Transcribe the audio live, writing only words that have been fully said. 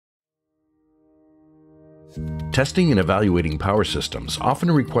Testing and evaluating power systems often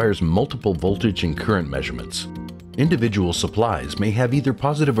requires multiple voltage and current measurements. Individual supplies may have either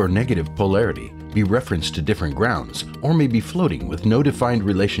positive or negative polarity, be referenced to different grounds, or may be floating with no defined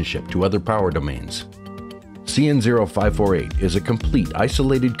relationship to other power domains. CN0548 is a complete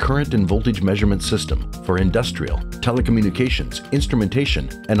isolated current and voltage measurement system for industrial, telecommunications, instrumentation,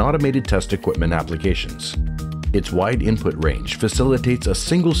 and automated test equipment applications. Its wide input range facilitates a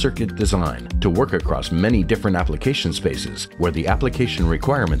single circuit design to work across many different application spaces where the application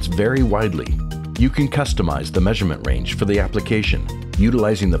requirements vary widely. You can customize the measurement range for the application,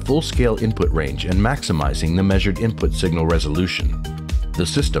 utilizing the full-scale input range and maximizing the measured input signal resolution. The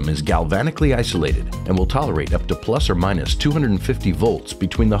system is galvanically isolated and will tolerate up to plus or minus 250 volts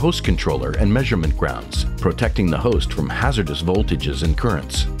between the host controller and measurement grounds, protecting the host from hazardous voltages and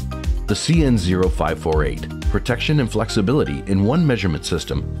currents. The CN0548, protection and flexibility in one measurement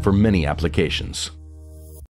system for many applications.